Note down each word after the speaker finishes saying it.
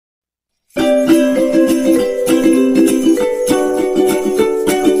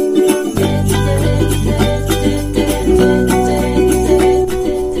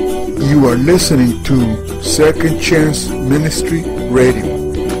listening to Second Chance Ministry Radio.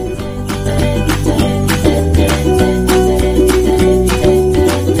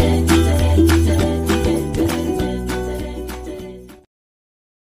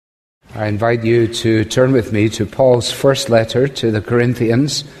 I invite you to turn with me to Paul's first letter to the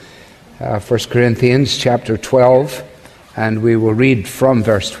Corinthians, 1 Corinthians chapter 12, and we will read from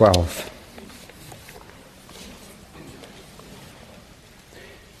verse 12.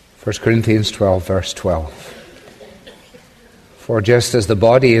 1 Corinthians 12, verse 12. For just as the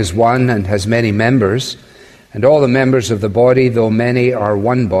body is one and has many members, and all the members of the body, though many, are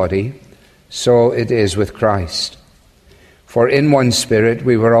one body, so it is with Christ. For in one Spirit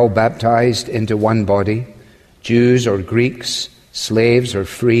we were all baptized into one body, Jews or Greeks, slaves or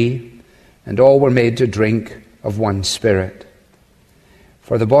free, and all were made to drink of one Spirit.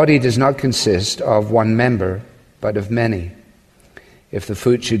 For the body does not consist of one member, but of many. If the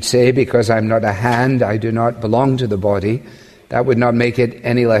foot should say, because I am not a hand, I do not belong to the body, that would not make it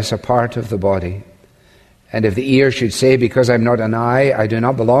any less a part of the body. And if the ear should say, because I am not an eye, I do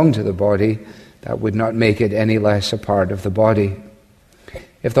not belong to the body, that would not make it any less a part of the body.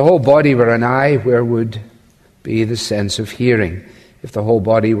 If the whole body were an eye, where would be the sense of hearing? If the whole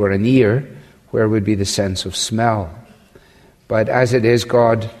body were an ear, where would be the sense of smell? But as it is,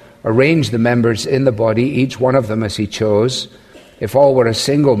 God arranged the members in the body, each one of them as He chose. If all were a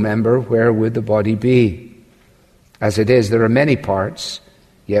single member, where would the body be? As it is, there are many parts,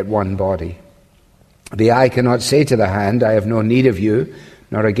 yet one body. The eye cannot say to the hand, I have no need of you,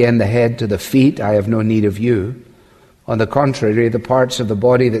 nor again the head to the feet, I have no need of you. On the contrary, the parts of the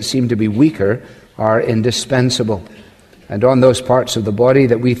body that seem to be weaker are indispensable. And on those parts of the body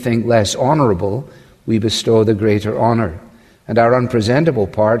that we think less honorable, we bestow the greater honor. And our unpresentable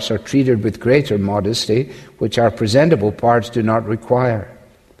parts are treated with greater modesty, which our presentable parts do not require.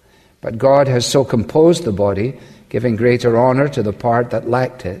 But God has so composed the body, giving greater honor to the part that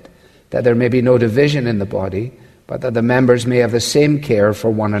lacked it, that there may be no division in the body, but that the members may have the same care for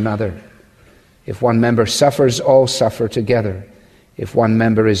one another. If one member suffers, all suffer together. If one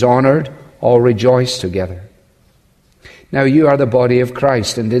member is honored, all rejoice together. Now you are the body of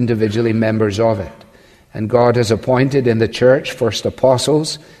Christ and individually members of it. And God has appointed in the church first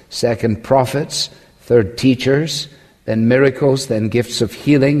apostles, second prophets, third teachers, then miracles, then gifts of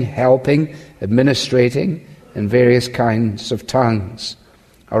healing, helping, administrating, and various kinds of tongues.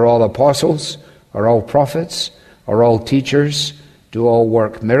 Are all apostles? Are all prophets? Are all teachers? Do all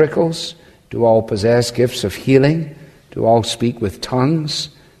work miracles? Do all possess gifts of healing? Do all speak with tongues?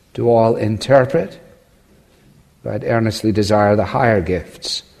 Do all interpret? But earnestly desire the higher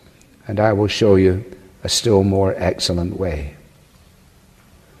gifts, and I will show you a still more excellent way.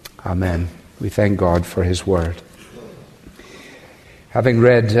 Amen. We thank God for His Word. Having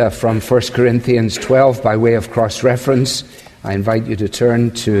read from 1 Corinthians 12 by way of cross-reference, I invite you to turn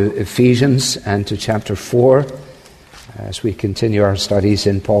to Ephesians and to chapter 4 as we continue our studies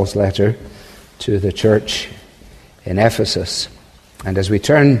in Paul's letter to the church in Ephesus. And as we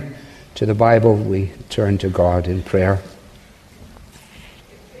turn to the Bible, we turn to God in prayer.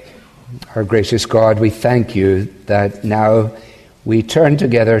 Our gracious God, we thank you that now we turn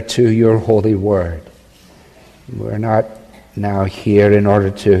together to your holy word. We're not now here in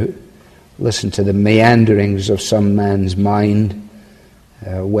order to listen to the meanderings of some man's mind,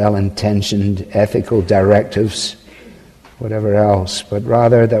 well-intentioned ethical directives, whatever else, but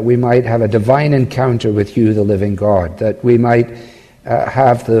rather that we might have a divine encounter with you, the living God, that we might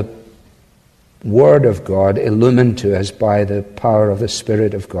have the Word of God illumined to us by the power of the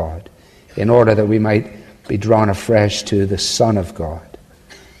Spirit of God, in order that we might be drawn afresh to the Son of God,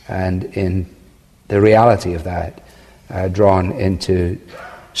 and in the reality of that, drawn into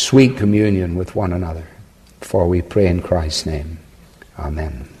sweet communion with one another. For we pray in Christ's name.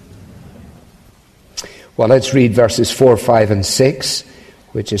 Amen. Well, let's read verses 4, 5, and 6,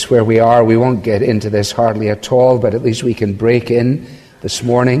 which is where we are. We won't get into this hardly at all, but at least we can break in this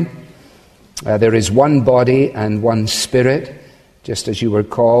morning. There is one body and one Spirit, just as you were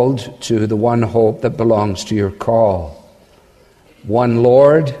called to the one hope that belongs to your call. One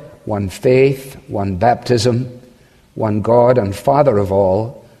Lord, one faith, one baptism, one God and Father of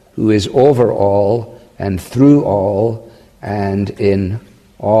all, who is over all and through all and in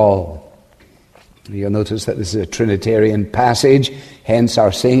all. You'll notice that this is a Trinitarian passage, hence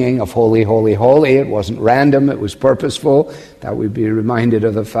our singing of Holy, Holy, Holy. It wasn't random, it was purposeful, that we'd be reminded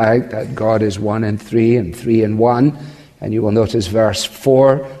of the fact that God is one in three and three in one. And you will notice verse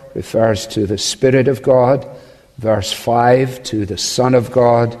 4 refers to the Spirit of God, verse 5 to the Son of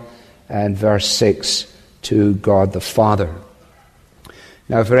God, and verse 6 to God the Father.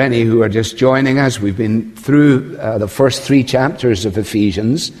 Now, for any who are just joining us, we've been through the first 3 chapters of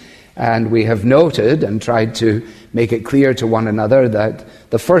Ephesians, and we have noted and tried to make it clear to one another that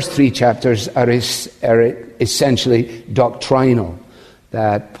the first 3 chapters are essentially doctrinal,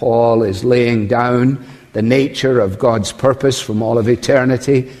 that Paul is laying down the nature of God's purpose from all of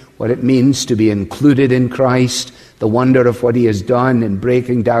eternity, what it means to be included in Christ, the wonder of what he has done in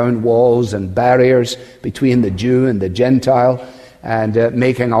breaking down walls and barriers between the Jew and the Gentile, and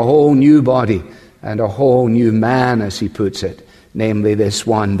making a whole new body and a whole new man, as he puts it, namely this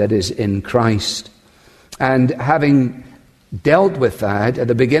one that is in Christ. And having dealt with that, at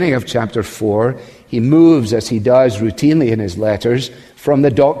the beginning of chapter 4, he moves, as he does routinely in his letters, from the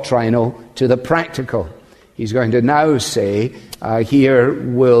doctrinal to the practical. He's going to now say, here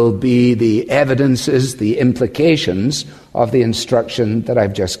will be the evidences, the implications of the instruction that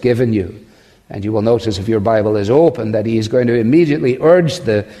I've just given you. And you will notice, if your Bible is open, that he is going to immediately urge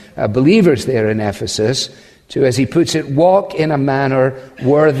the believers there in Ephesus to, as he puts it, walk in a manner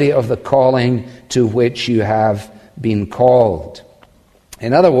worthy of the calling to which you have been called.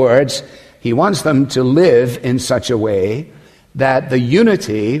 In other words, he wants them to live in such a way that the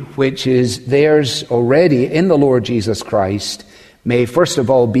unity which is theirs already in the Lord Jesus Christ may first of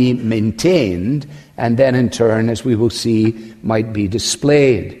all be maintained, and then in turn, as we will see, might be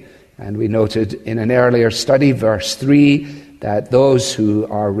displayed. And we noted in an earlier study, verse 3, that those who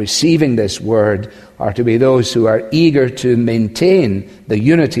are receiving this word are to be those who are eager to maintain the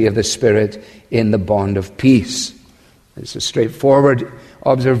unity of the Spirit in the bond of peace. It's a straightforward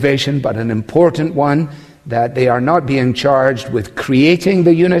observation, but an important one, that they are not being charged with creating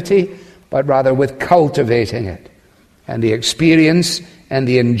the unity, but rather with cultivating it. And the experience and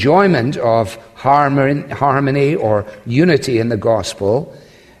the enjoyment of harmony or unity in the gospel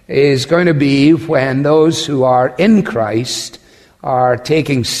is going to be when those who are in Christ are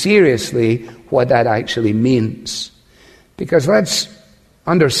taking seriously what that actually means. Because let's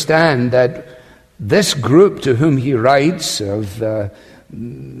understand that this group to whom he writes, of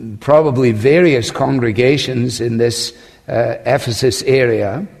probably various congregations in this Ephesus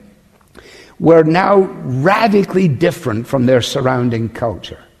area, were now radically different from their surrounding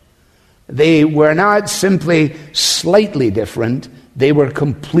culture. They were not simply slightly different, they were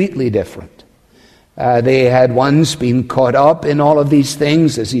completely different. They had once been caught up in all of these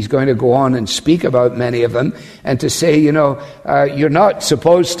things, as he's going to go on and speak about many of them, and to say, you're not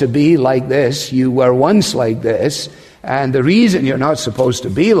supposed to be like this, you were once like this, and the reason you're not supposed to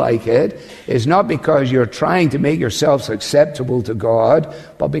be like it is not because you're trying to make yourselves acceptable to God,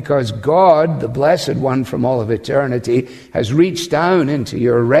 but because God, the Blessed One from all of eternity, has reached down into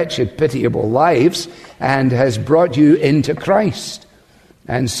your wretched, pitiable lives and has brought you into Christ.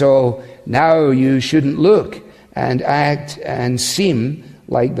 And so now you shouldn't look and act and seem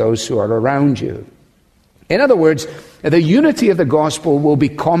like those who are around you. In other words, the unity of the gospel will be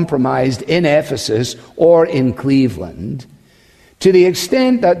compromised in Ephesus or in Cleveland to the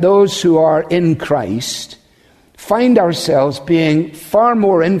extent that those who are in Christ find ourselves being far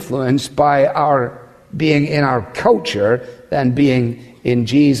more influenced by our being in our culture than being in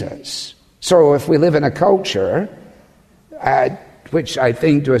Jesus. So if we live in a culture, which I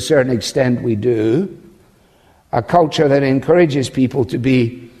think to a certain extent we do, a culture that encourages people to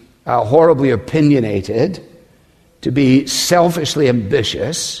be horribly opinionated, to be selfishly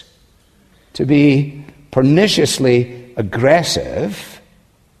ambitious, to be perniciously aggressive,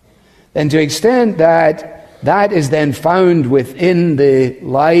 then to the extent that that is then found within the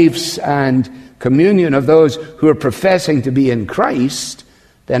lives and communion of those who are professing to be in Christ,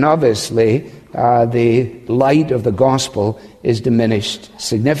 then obviously the light of the gospel is diminished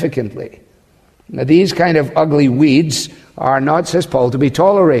significantly. Now, these kind of ugly weeds are not, says Paul, to be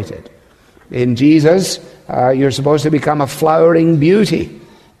tolerated. In Jesus, you're supposed to become a flowering beauty.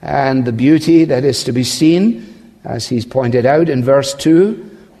 And the beauty that is to be seen, as he's pointed out in verse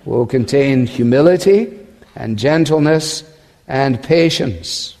 2, will contain humility and gentleness and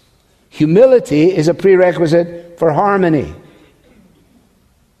patience. Humility is a prerequisite for harmony.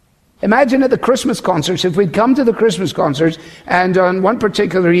 Imagine at the Christmas concerts, if we'd come to the Christmas concerts, and on one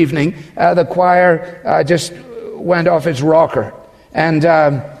particular evening, the choir just went off its rocker, and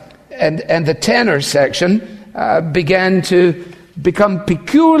the tenor section began to become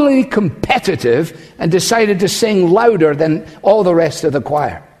peculiarly competitive and decided to sing louder than all the rest of the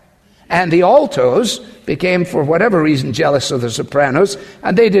choir. And the altos became, for whatever reason, jealous of the sopranos,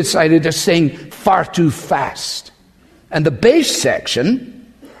 and they decided to sing far too fast. And the bass section,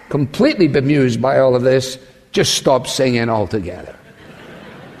 completely bemused by all of this, just stopped singing altogether.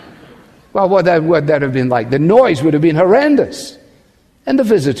 Well, what would that have been like? The noise would have been horrendous. and the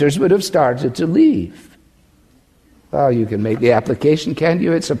visitors would have started to leave. Well, you can make the application, can't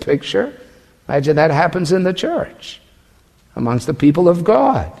you? It's a picture. Imagine that happens in the church, amongst the people of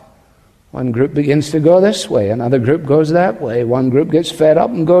God. One group begins to go this way, another group goes that way. One group gets fed up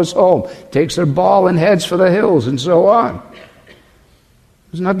and goes home, takes their ball and heads for the hills, and so on.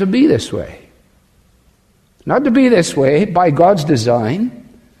 It's not to be this way. Not to be this way by God's design,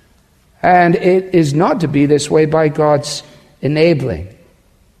 and it is not to be this way by God's enabling.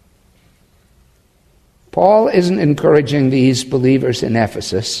 Paul isn't encouraging these believers in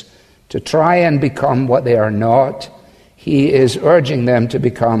Ephesus to try and become what they are not. He is urging them to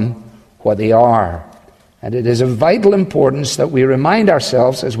become what they are. And it is of vital importance that we remind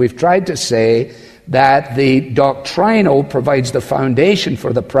ourselves, as we've tried to say, that the doctrinal provides the foundation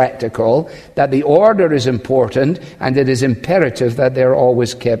for the practical, that the order is important, and it is imperative that they're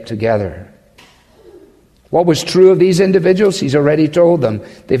always kept together. What was true of these individuals? He's already told them.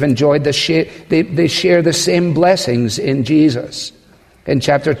 They've enjoyed they share the same blessings in Jesus. In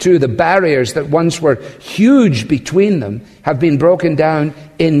chapter 2, the barriers that once were huge between them have been broken down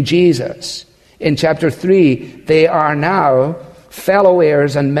in Jesus. In chapter 3, they are now fellow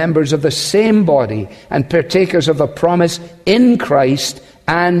heirs and members of the same body and partakers of the promise in Christ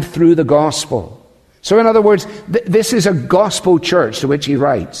and through the gospel. So in other words, this is a gospel church to which he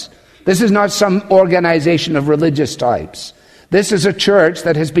writes. This is not some organization of religious types. This is a church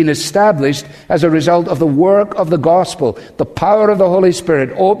that has been established as a result of the work of the gospel, the power of the Holy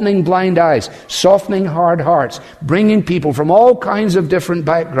Spirit, opening blind eyes, softening hard hearts, bringing people from all kinds of different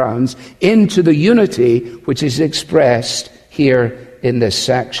backgrounds into the unity which is expressed here in this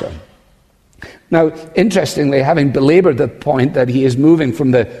section. Now, interestingly, having belabored the point that he is moving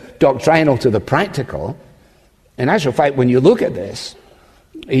from the doctrinal to the practical, in actual fact, when you look at this,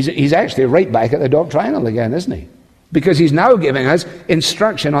 he's actually right back at the doctrinal again, isn't he? Because he's now giving us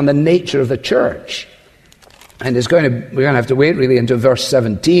instruction on the nature of the church. And we're going to have to wait really into verse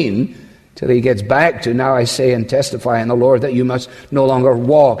 17 till he gets back to, now I say and testify in the Lord that you must no longer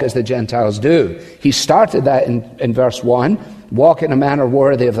walk as the Gentiles do. He started that in verse 1, walk in a manner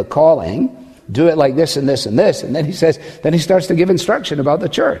worthy of the calling, do it like this and this and this. And then he starts to give instruction about the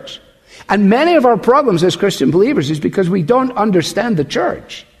church. And many of our problems as Christian believers is because we don't understand the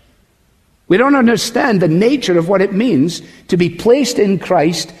church. We don't understand the nature of what it means to be placed in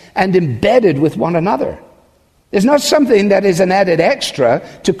Christ and embedded with one another. It's not something that is an added extra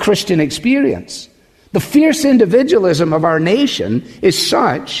to Christian experience. The fierce individualism of our nation is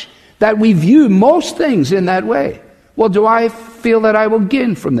such that we view most things in that way. Well, do I feel that I will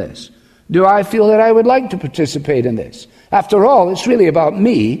gain from this? Do I feel that I would like to participate in this? After all, it's really about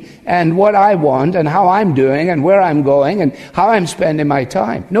me and what I want and how I'm doing and where I'm going and how I'm spending my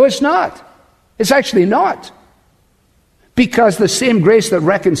time. No, it's not. It's actually not. Because the same grace that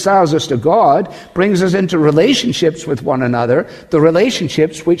reconciles us to God brings us into relationships with one another, the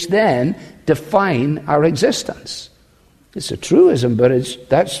relationships which then define our existence. It's a truism, but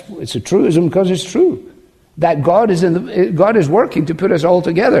it's a truism because it's true. That God is working to put us all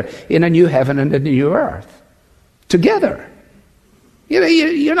together in a new heaven and a new earth. Together.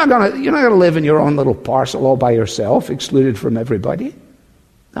 You're not going to live in your own little parcel all by yourself, excluded from everybody.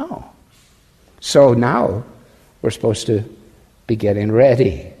 No. So now we're supposed to be getting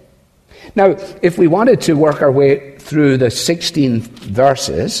ready. Now, if we wanted to work our way through the 16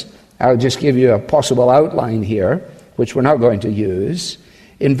 verses, I'll just give you a possible outline here, which we're not going to use.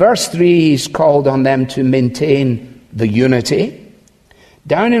 In verse 3, he's called on them to maintain the unity.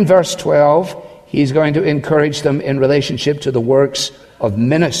 Down in verse 12, he's going to encourage them in relationship to the works of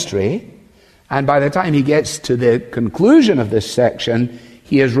ministry. And by the time he gets to the conclusion of this section,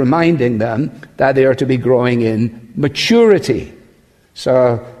 he is reminding them that they are to be growing in maturity.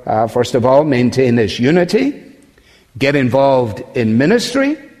 So, first of all, maintain this unity, get involved in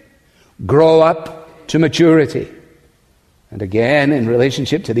ministry, grow up to maturity. And again, in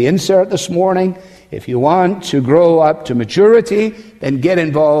relationship to the insert this morning, if you want to grow up to maturity, then get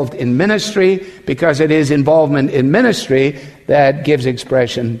involved in ministry, because it is involvement in ministry that gives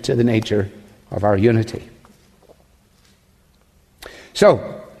expression to the nature of our unity.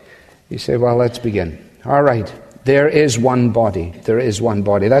 So, you say, well, let's begin. All right, there is one body. There is one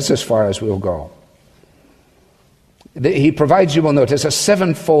body. That's as far as we'll go. He provides, you will notice, a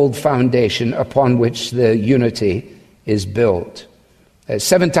sevenfold foundation upon which the unity is built.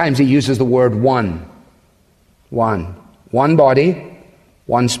 7 times he uses the word one. One. One body,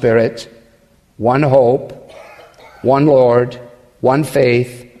 one Spirit, one hope, one Lord, one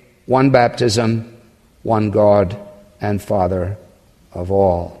faith, one baptism, one God and Father of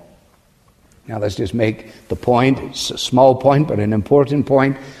all. Now let's just make the point, it's a small point but an important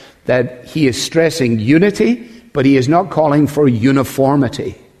point, that he is stressing unity, but he is not calling for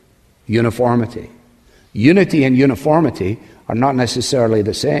uniformity. Uniformity. Unity and uniformity are not necessarily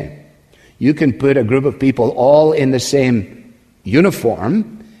the same. You can put a group of people all in the same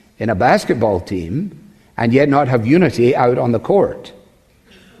uniform in a basketball team and yet not have unity out on the court.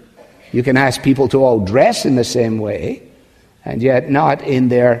 You can ask people to all dress in the same way and yet not in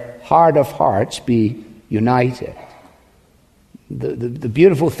their heart of hearts be united. The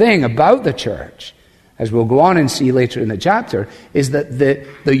beautiful thing about the church, as we'll go on and see later in the chapter, is that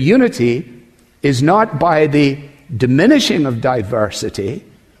the unity is not by the diminishing of diversity,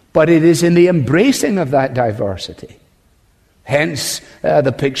 but it is in the embracing of that diversity. Hence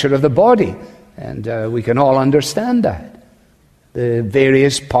the picture of the body, and we can all understand that. The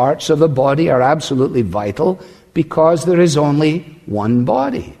various parts of the body are absolutely vital because there is only one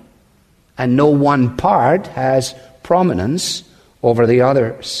body, and no one part has prominence over the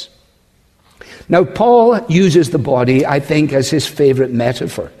others. Now, Paul uses the body, I think, as his favorite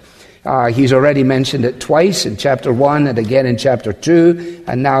metaphor. He's already mentioned it twice in chapter 1 and again in chapter 2,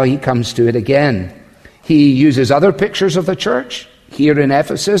 and now he comes to it again. He uses other pictures of the church. Here in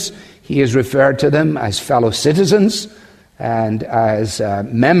Ephesus, he is referred to them as fellow citizens and as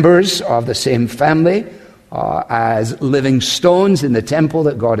members of the same family, as living stones in the temple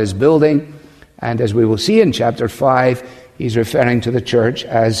that God is building. And as we will see in chapter 5, he's referring to the church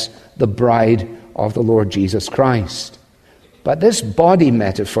as the bride of the Lord Jesus Christ. But this body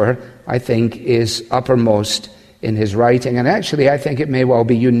metaphor, I think, is uppermost in his writing. And actually, I think it may well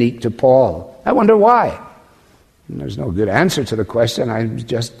be unique to Paul. I wonder why. And there's no good answer to the question. I'm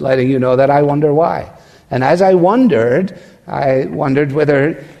just letting you know that I wonder why. And as I wondered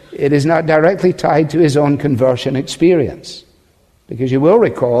whether it is not directly tied to his own conversion experience. Because you will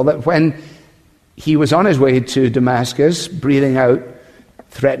recall that when he was on his way to Damascus, breathing out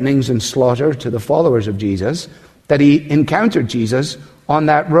threatenings and slaughter to the followers of Jesus, that he encountered Jesus on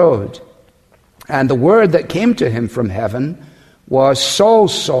that road. And the word that came to him from heaven was, "Saul,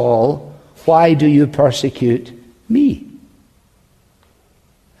 Saul, why do you persecute me?"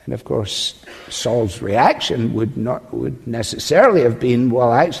 And of course, Saul's reaction would necessarily have been,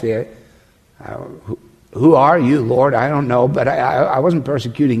 well, actually, who are you, Lord? I don't know, but I wasn't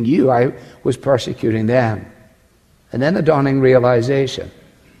persecuting you, I was persecuting them. And then the dawning realization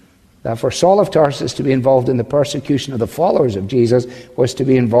that for Saul of Tarsus to be involved in the persecution of the followers of Jesus was to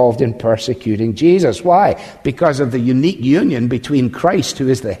be involved in persecuting Jesus. Why? Because of the unique union between Christ, who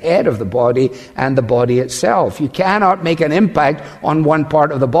is the head of the body, and the body itself. You cannot make an impact on one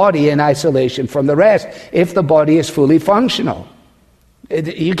part of the body in isolation from the rest if the body is fully functional.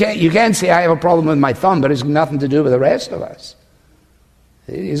 You can't say, I have a problem with my thumb, but it's nothing to do with the rest of us.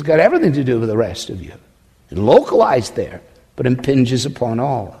 It's got everything to do with the rest of you. It's localized there, but impinges upon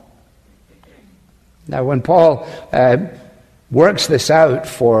all. Now, when Paul works this out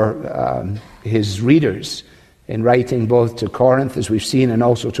for his readers in writing both to Corinth, as we've seen, and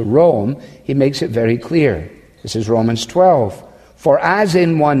also to Rome, he makes it very clear. This is Romans 12. "For as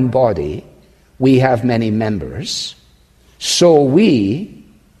in one body we have many members, so we,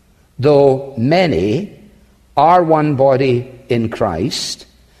 though many, are one body in Christ,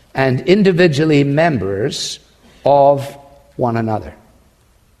 and individually members of one another."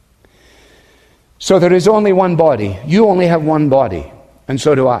 So there is only one body. You only have one body, and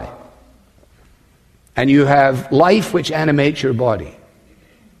so do I. And you have life which animates your body.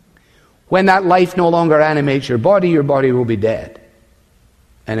 When that life no longer animates your body will be dead,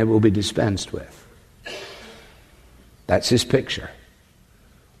 and it will be dispensed with. That's his picture.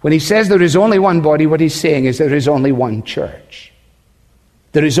 When he says there is only one body, what he's saying is there is only one church.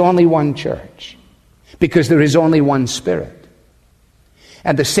 There is only one church, because there is only one Spirit.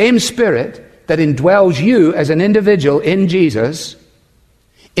 And the same Spirit that indwells you as an individual in Jesus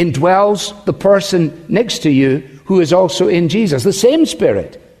indwells the person next to you who is also in Jesus. The same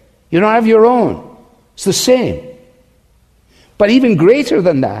Spirit. You don't have your own. It's the same. But even greater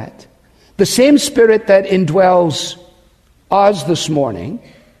than that, the same Spirit that indwells us this morning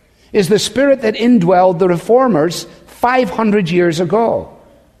is the Spirit that indwelled the Reformers 500 years ago.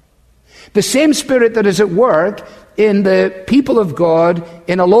 The same Spirit that is at work in the people of God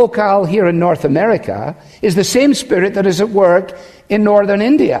in a locale here in North America is the same Spirit that is at work in northern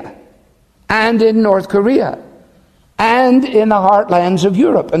India and in North Korea and in the heartlands of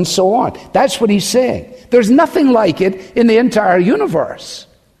Europe and so on. That's what he's saying. There's nothing like it in the entire universe.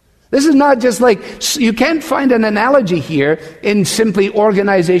 This is not just like, you can't find an analogy here in simply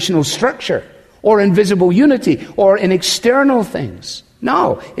organizational structure or in visible unity or in external things.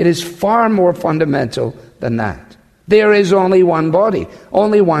 No, it is far more fundamental than that. There is only one body,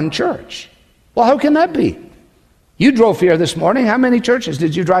 only one church. Well, how can that be? You drove here this morning. How many churches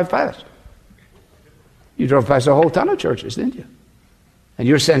did you drive past? You drove past a whole ton of churches, didn't you? And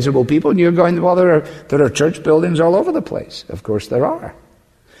you're sensible people, and you're going, well, there are church buildings all over the place. Of course there are.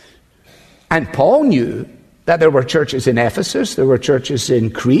 And Paul knew that there were churches in Ephesus, there were churches in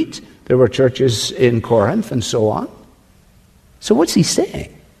Crete, there were churches in Corinth, and so on. So what's he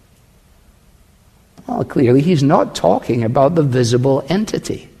saying? Well, clearly he's not talking about the visible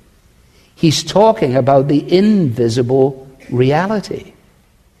entity. He's talking about the invisible reality.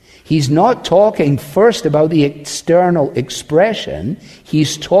 He's not talking first about the external expression.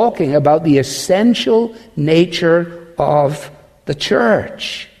 He's talking about the essential nature of the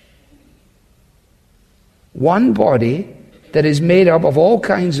church. One body that is made up of all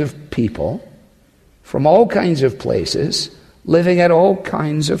kinds of people from all kinds of places, living at all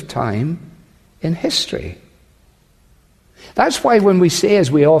kinds of time in history. That's why when we say,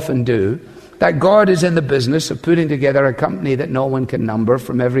 as we often do, that God is in the business of putting together a company that no one can number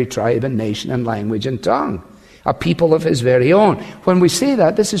from every tribe and nation and language and tongue, a people of his very own. When we say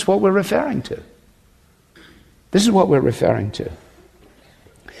that, this is what we're referring to. This is what we're referring to.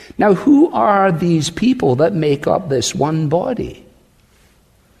 Now, who are these people that make up this one body?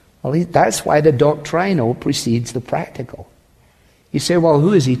 Well, that's why the doctrinal precedes the practical. You say, well,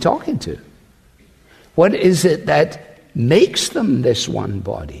 who is he talking to? What is it that makes them this one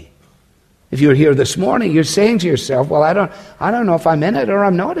body? If you're here this morning, you're saying to yourself, well, I don't know if I'm in it or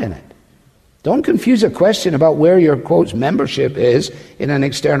I'm not in it. Don't confuse a question about where your, quote, membership is in an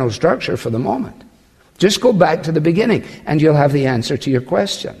external structure for the moment. Just go back to the beginning and you'll have the answer to your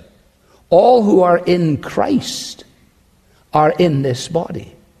question. All who are in Christ are in this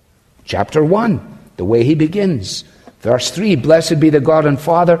body. Chapter 1, the way he begins. Verse 3, blessed be the God and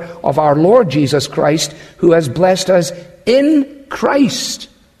Father of our Lord Jesus Christ, who has blessed us in Christ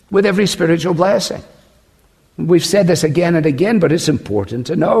with every spiritual blessing. We've said this again and again, but it's important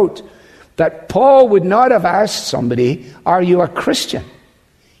to note that Paul would not have asked somebody, are you a Christian?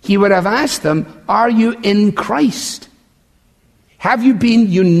 He would have asked them, are you in Christ? Have you been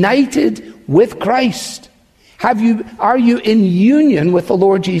united with Christ? Are you in union with the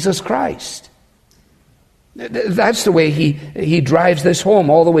Lord Jesus Christ? That's the way he drives this home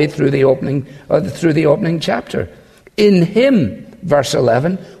all the way through the opening chapter. In him, verse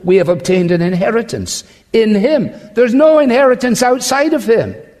 11, we have obtained an inheritance. In him. There's no inheritance outside of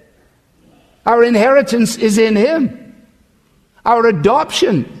him. Our inheritance is in him. Our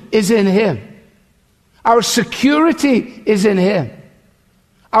adoption is in him. Our security is in him.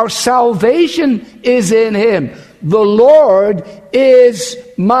 Our salvation is in him. The Lord is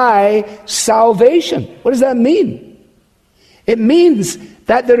my salvation. What does that mean? It means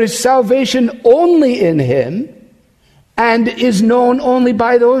that there is salvation only in him and is known only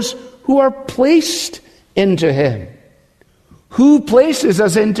by those who are placed into him. Who places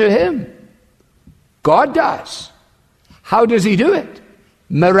us into him? God does. How does he do it?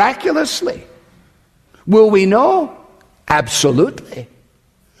 Miraculously. Will we know? Absolutely.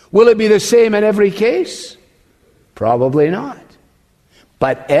 Will it be the same in every case? Probably not.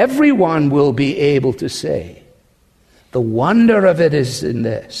 But everyone will be able to say, the wonder of it is in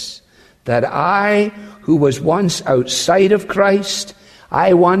this, that I, who was once outside of Christ,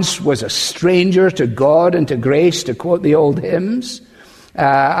 I once was a stranger to God and to grace, to quote the old hymns.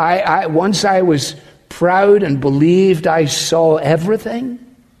 Once I was proud and believed I saw everything,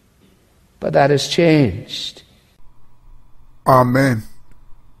 but that has changed. Amen.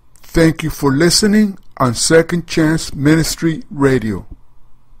 Thank you for listening on Second Chance Ministry Radio.